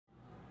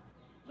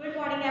Good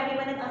morning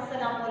everyone and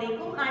Assalamu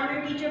alaikum. I'm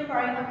your teacher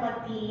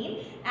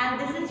Sharifabad and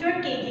this is your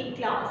KG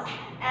class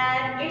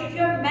and it's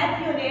your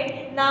math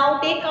unit. Now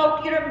take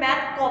out your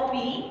math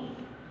copy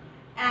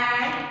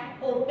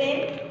and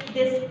open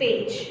this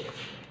page.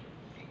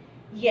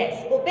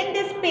 Yes, open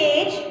this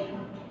page.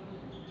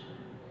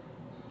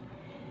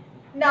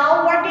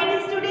 Now what date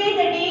is today?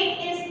 The date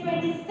is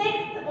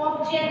 26th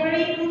of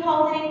January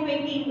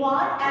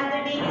 2021 and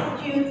the day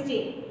is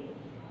Tuesday.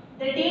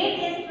 The date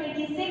is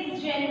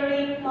 26th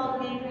January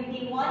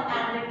 2021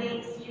 and the day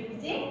is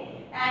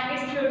Tuesday and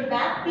it's your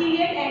math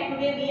period and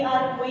today we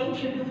are going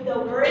to do the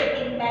word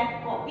in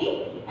math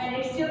copy and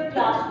it's your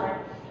class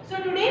work. So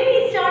today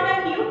we start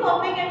a new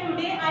topic and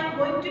today I am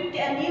going to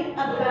tell you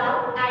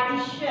about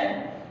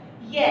addition.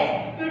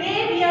 Yes,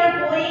 today we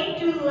are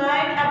going to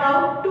learn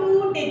about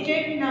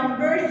two-digit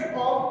numbers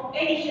of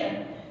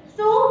addition.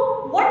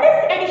 So what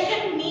does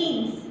addition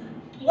means?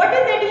 What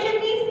does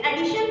addition means?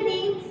 Addition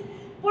means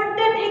put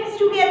the things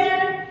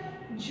together,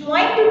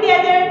 join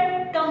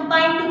together,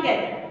 combine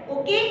together.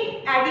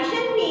 Okay?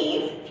 Addition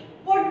means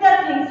put the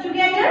things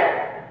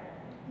together,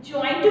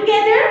 join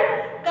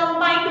together,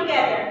 combine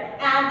together.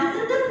 And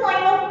this is the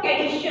sign of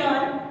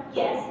addition.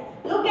 Yes.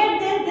 Look at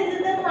this. This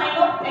is the sign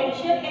of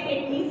addition and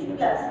it means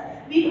plus.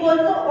 We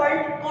also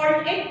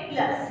called it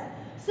plus.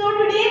 So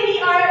today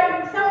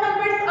some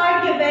numbers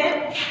are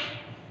given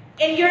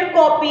in your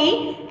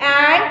copy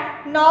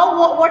and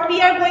now what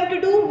we are going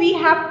to do, we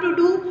have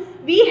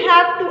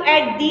to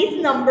add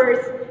these numbers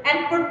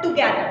and put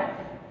together,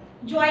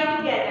 join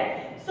together.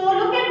 So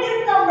look at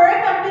this number,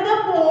 come to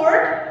the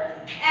board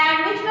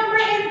and which number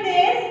is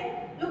this?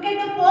 Look at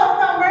the first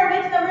number,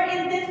 which number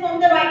is this from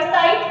the right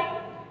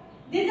side?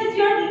 This is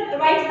your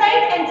right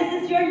side and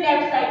this is your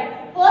left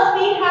side. First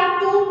we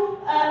have to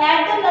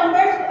add the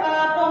numbers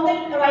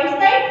from the right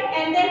side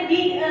and then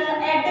we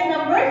add the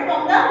numbers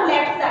from the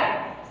left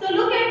side. So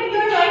look at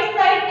your right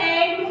side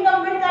and two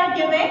numbers are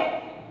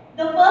given.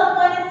 The first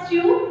one is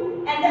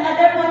 2 and the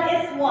other one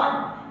is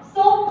 1.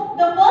 So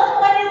the first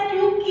one is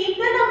 2. Keep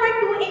the number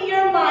 2 in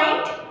your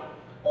mind.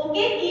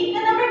 Okay, keep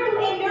the number 2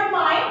 in your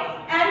mind.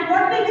 And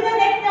what will be the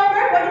next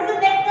number? What is the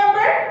next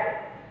number?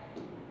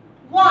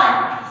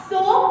 1.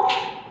 So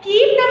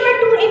keep number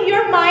 2 in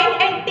your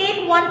mind and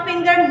take one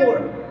finger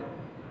more.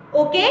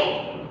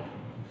 Okay?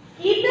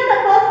 Keep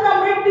the first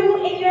number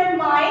 2 in your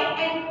mind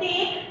and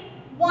take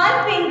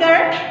one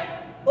finger.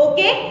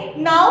 Okay?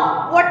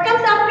 Now what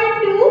comes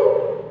after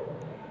 2?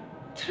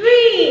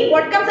 3.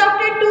 What comes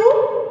after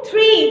 2?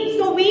 3.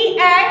 So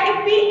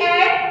if we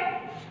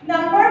add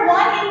number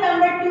 1 and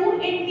number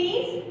 2, it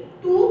means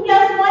 2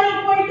 plus 1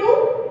 equal to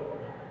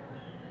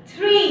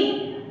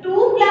 3.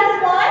 2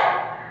 plus 1,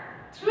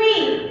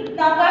 3.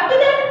 Now come to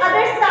the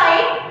other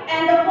side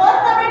and the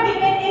first number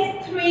given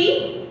is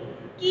 3.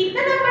 Keep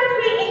the number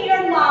 3 in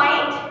your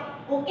mind.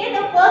 Okay,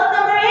 the first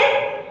number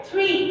is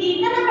 3. Keep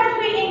the number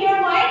 3 in your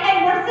mind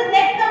and what's the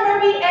next number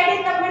we add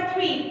in number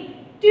 3?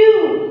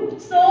 2.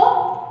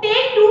 So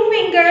take two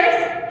fingers.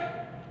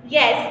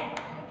 Yes.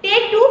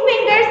 Take two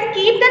fingers.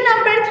 Keep the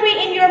number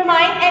 3 in your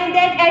mind and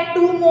then add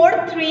 2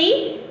 more.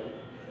 3,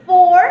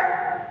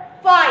 4,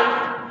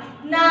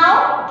 5.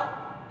 Now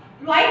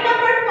write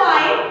number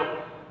 5.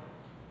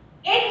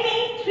 It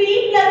means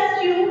 3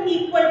 plus 2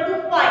 equal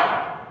to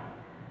 5.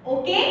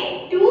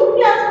 Okay? 2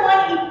 plus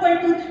 1 equal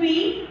to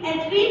 3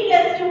 and 3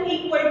 plus 2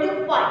 equal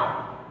to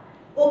 5.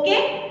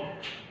 Okay?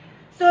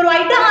 So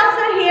write the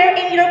answer here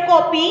in your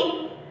copy.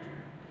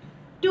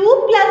 2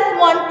 plus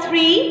 1,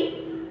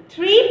 3.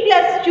 3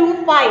 plus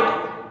 2,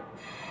 5.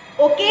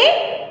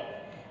 Okay?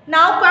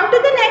 Now come to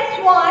the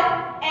next one.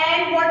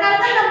 And what are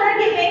the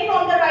numbers given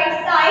from the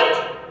right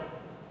side?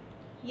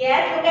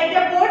 Yes, look at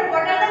the board.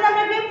 What are the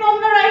numbers given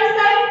from the right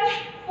side?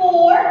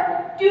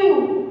 4,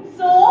 2.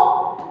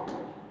 So,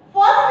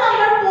 first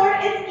number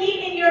 4 is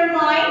keep in your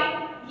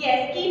mind.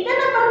 Yes, keep the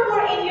number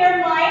 4 in your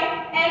mind.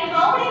 And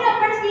how many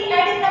numbers we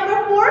add in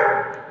number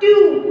 4?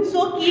 2.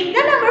 So, keep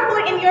the number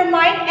 4 in your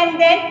mind and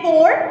then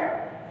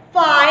 4,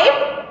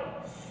 5,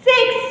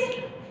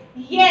 6.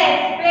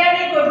 Yes,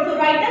 very good. So,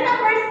 write the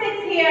number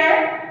 6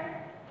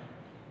 here.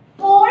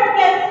 4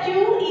 plus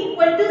 2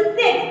 equal to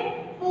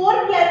 6.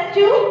 4 plus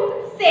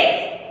 2, 6.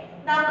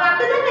 Now, come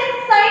to the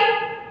next side.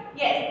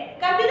 Yes,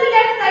 come to the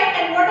left side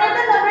and what are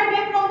the numbers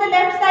given from the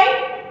left side?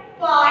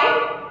 5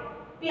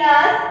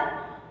 plus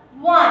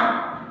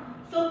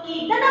 1. So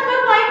keep the number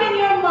 5 in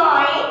your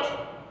mind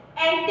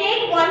and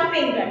take one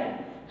finger.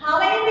 How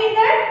many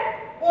fingers?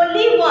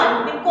 Only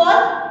one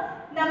because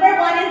number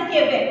 1 is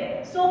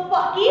given. So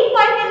keep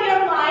 5 in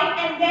your mind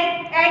and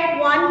then add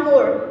one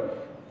more.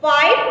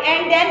 5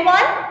 and then 1,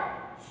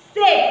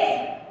 6.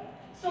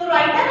 So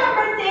write the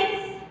number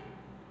 6.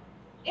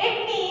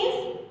 It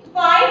means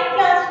 5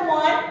 plus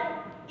 1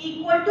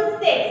 equal to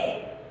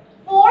 6.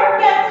 4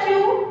 plus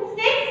 2,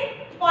 6.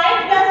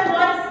 5 plus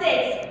 1,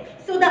 6.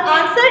 So the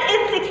answer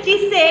is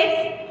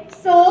 66.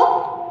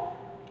 So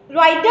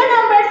write the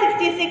number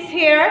 66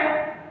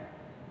 here.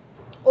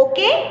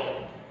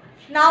 Okay.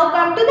 Now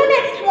come to the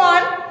next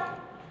one.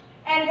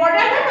 And what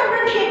are the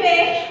numbers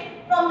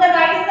given from the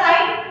right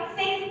side?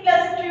 6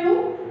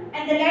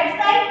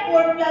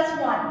 4 plus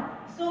 1.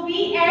 So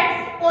we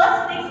add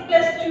first 6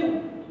 plus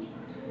 2.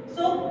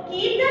 So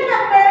keep the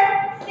number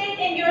 6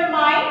 in your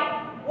mind.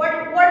 What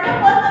the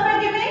first number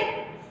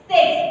given?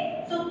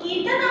 6. So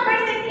keep the number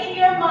 6 in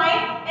your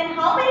mind. And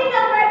how many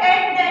numbers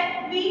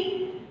we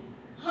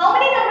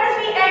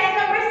add in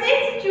number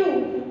 6? 2.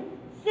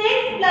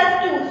 6 plus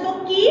 2. So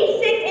keep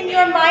 6 in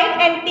your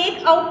mind and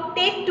take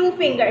 2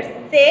 fingers.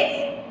 6,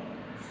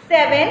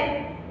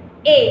 7,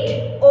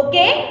 8.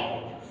 Okay?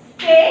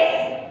 6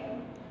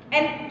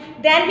 and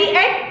then we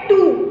add 2.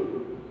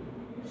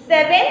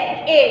 7,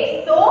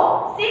 8.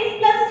 So 6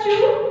 plus 2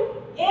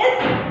 is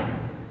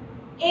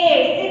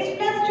 8. 6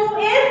 plus 2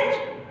 is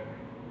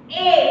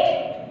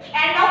 8.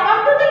 And now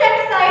come to the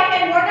left side,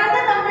 and what are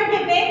the numbers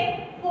given?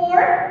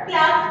 4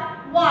 plus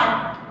 1.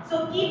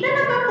 So keep the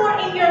number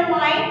 4 in your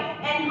mind,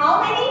 and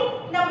how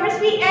many numbers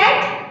we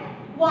add?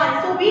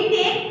 1. So we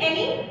take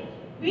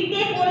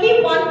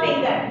only one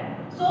finger.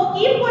 So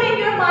keep 4 in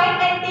your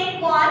mind and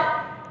take 1.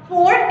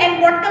 4,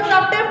 and what comes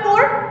after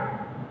 4?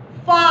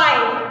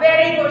 5.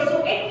 Very good.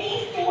 So it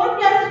means 4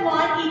 plus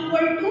 1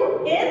 equal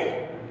to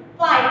is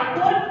 5.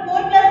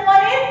 4 plus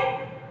 1 is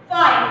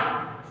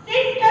 5.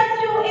 6 plus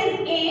 2 is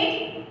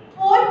 8.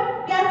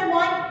 4 plus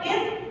 1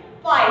 is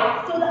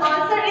 5. So the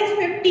answer is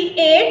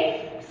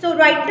 58. So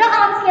write the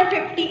answer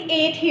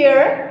 58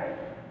 here.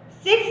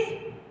 6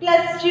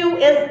 plus 2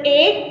 is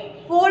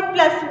 8. 4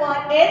 plus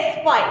 1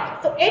 is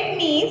 5. So it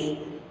means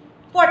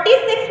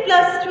 46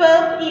 plus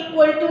 12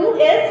 equal to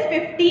is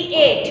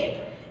 58.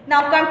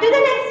 Now come to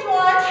the next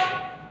one.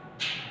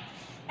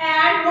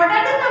 And what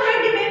are the numbers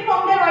given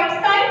from the right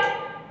side?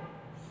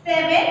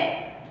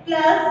 7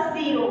 plus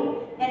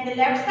 0. And the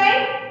left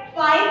side,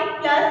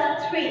 5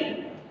 plus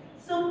 3.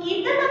 So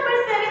keep the number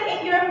 7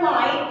 in your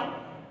mind.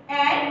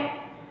 And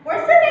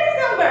what's the next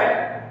number?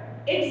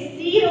 It's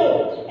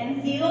 0.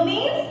 And 0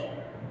 means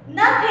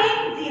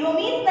nothing. 0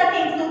 means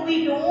nothing. So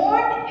we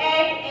don't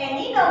add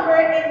any number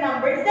in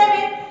number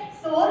 7.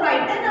 So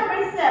write the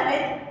number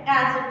 7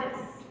 as it is.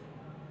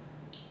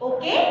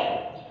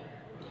 Okay?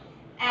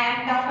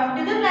 And now come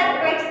to the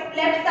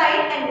left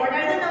side, and what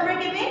are the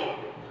numbers given?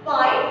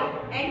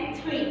 5 and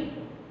 3.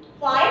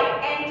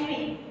 5 and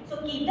 3. So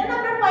keep the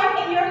number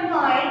 5 in your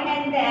mind,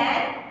 and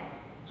then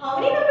how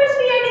many numbers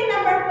we add in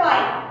number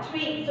 5?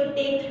 3. So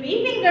take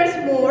 3 fingers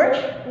more.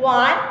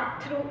 1,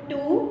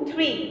 2,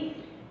 3.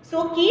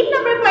 So keep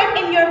number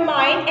 5 in your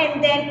mind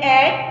and then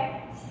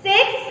add 6,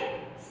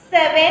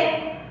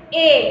 7,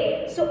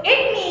 8. So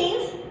it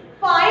means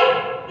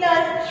 5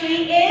 plus 3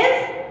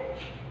 is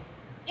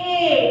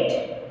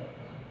 8.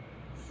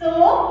 So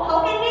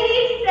how can we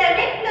read?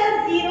 7 plus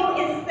 0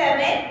 is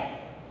 7.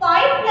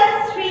 5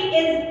 plus 3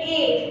 is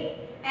 8.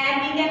 And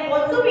we can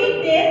also read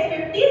this.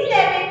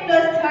 57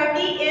 plus 30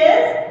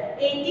 is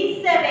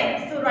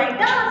 87. So write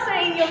the answer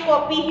in your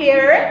copy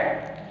here.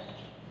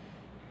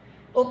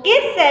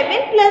 Okay,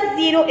 7 plus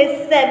 0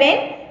 is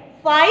 7.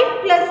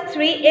 5 plus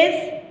 3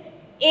 is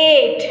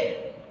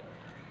 8.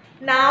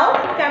 Now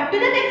come to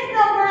the next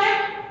number.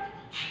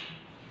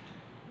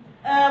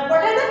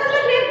 What are the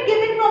numbers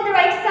given from the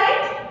right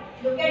side?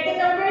 Look at the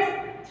numbers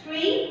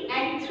 3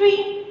 and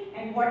 3.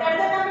 And what are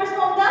the numbers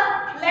from the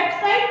left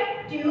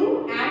side?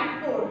 2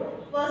 and 4.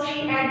 First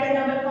we add the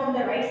number from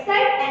the right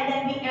side, and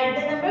then we add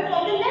the number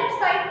from the left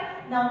side.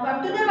 Now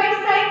come to the right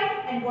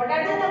side, and what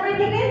are the numbers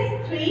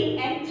given? 3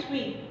 and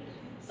 3.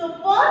 So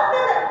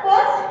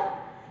first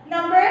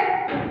number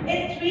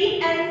is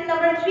 3, and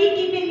number 3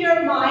 keep in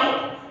your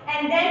mind,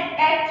 and then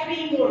add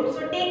 3 more.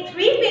 So take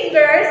 3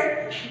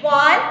 fingers.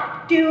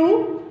 1,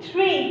 2,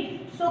 3.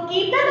 So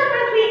keep the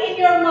number 3 in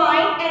your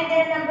mind, and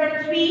then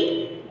number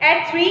 3,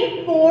 add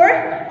 3,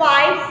 4,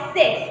 5,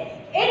 6.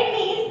 It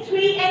means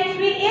 3 and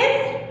 3 is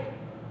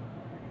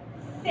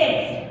 6.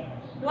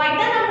 Write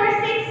the number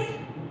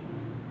 6.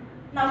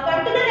 Now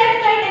come to the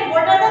left side, and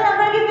what are the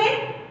numbers given?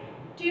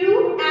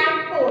 2 and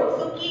 4.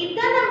 So keep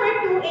the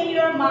number 2 in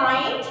your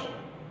mind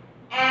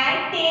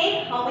and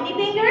take how many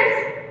fingers?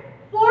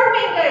 4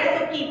 fingers.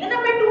 So keep the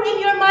number 2 in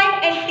your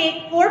mind and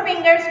take 4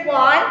 fingers.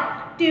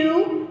 1,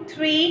 2,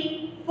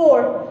 3,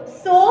 4.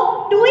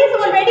 So 2 is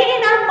already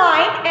in our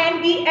mind,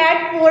 and we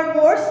add 4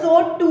 more.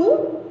 So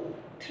 2,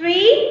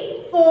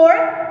 3,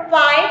 4,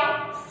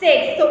 5,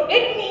 6. So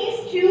it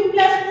means 2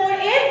 plus 4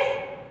 is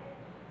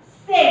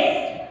 6.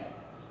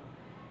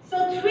 So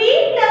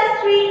 3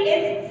 plus 3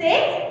 is 6,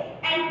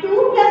 and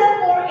 2 plus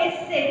 4 is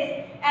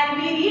 6.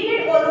 And we read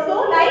it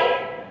also like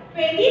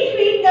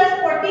 23 plus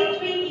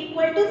 43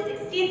 equal to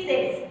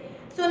 66.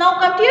 So now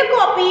come to your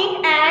copy,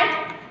 and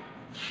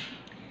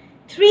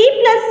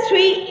 3 plus 3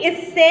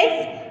 is 6,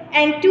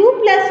 and 2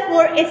 plus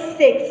 4 is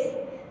 6.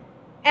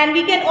 And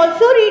we can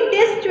also read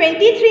this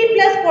 23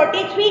 plus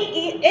 43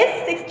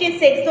 is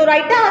 66. So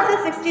write the answer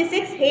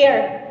 66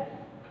 here.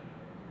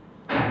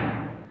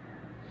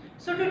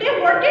 So today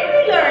what did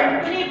we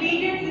learn? Today we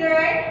did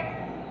learn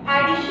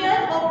addition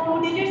of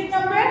 2 digits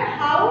number,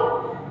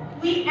 how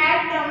we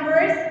add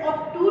numbers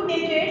of 2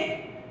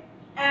 digits,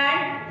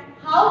 and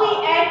how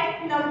we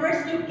add numbers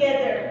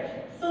together.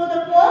 So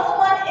the first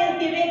one is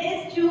given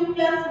is 2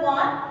 plus plus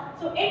 1.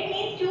 So it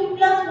means 2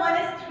 plus 1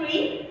 is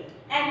 3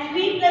 and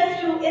 3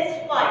 plus 2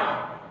 is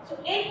 5. So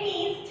it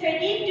means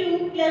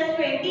 32 plus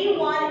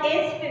 21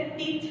 is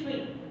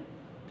 53.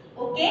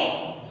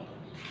 Okay.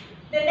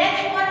 The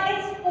next one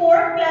is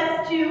 4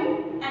 plus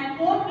 2 and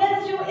 4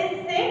 plus 2 is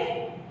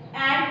 6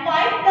 and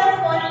 5 plus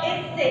 1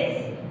 is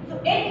 6. So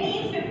it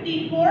means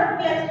 54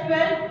 plus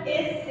 12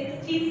 is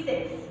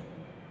 66.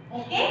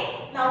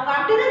 Okay. Now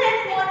come to the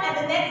next one, and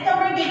the next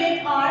number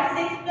given are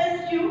 6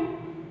 plus 2.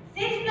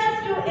 6 plus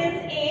 2 is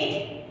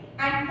 8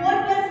 and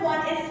 4 plus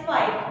 1 is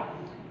 5.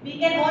 We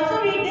can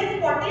also read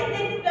this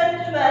 46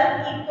 plus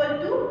 12 equal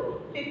to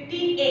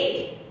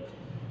 58.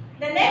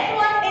 The next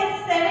one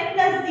is 7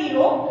 plus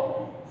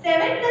 0.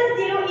 7 plus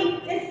 0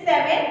 is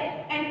 7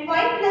 and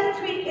 5 plus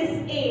 3 is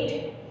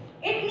 8.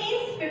 It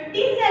means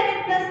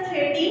 57 plus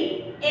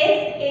 30 is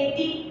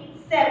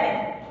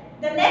 87.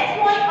 The next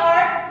one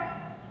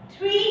are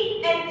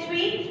 3 and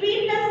 3.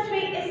 3 plus 3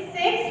 is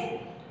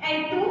 6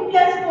 and 2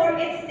 plus 4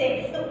 is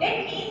 6. So it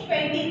means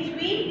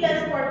 23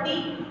 plus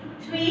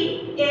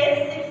 43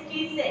 is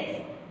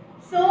 66.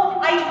 So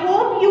I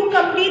hope you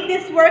complete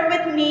this work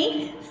with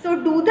me. So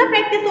do the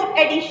practice of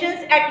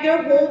additions at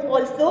your home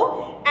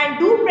also, and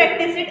do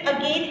practice it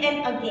again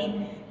and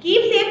again.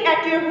 Keep safe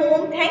at your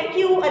home. Thank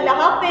you.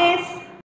 Allah Hafiz.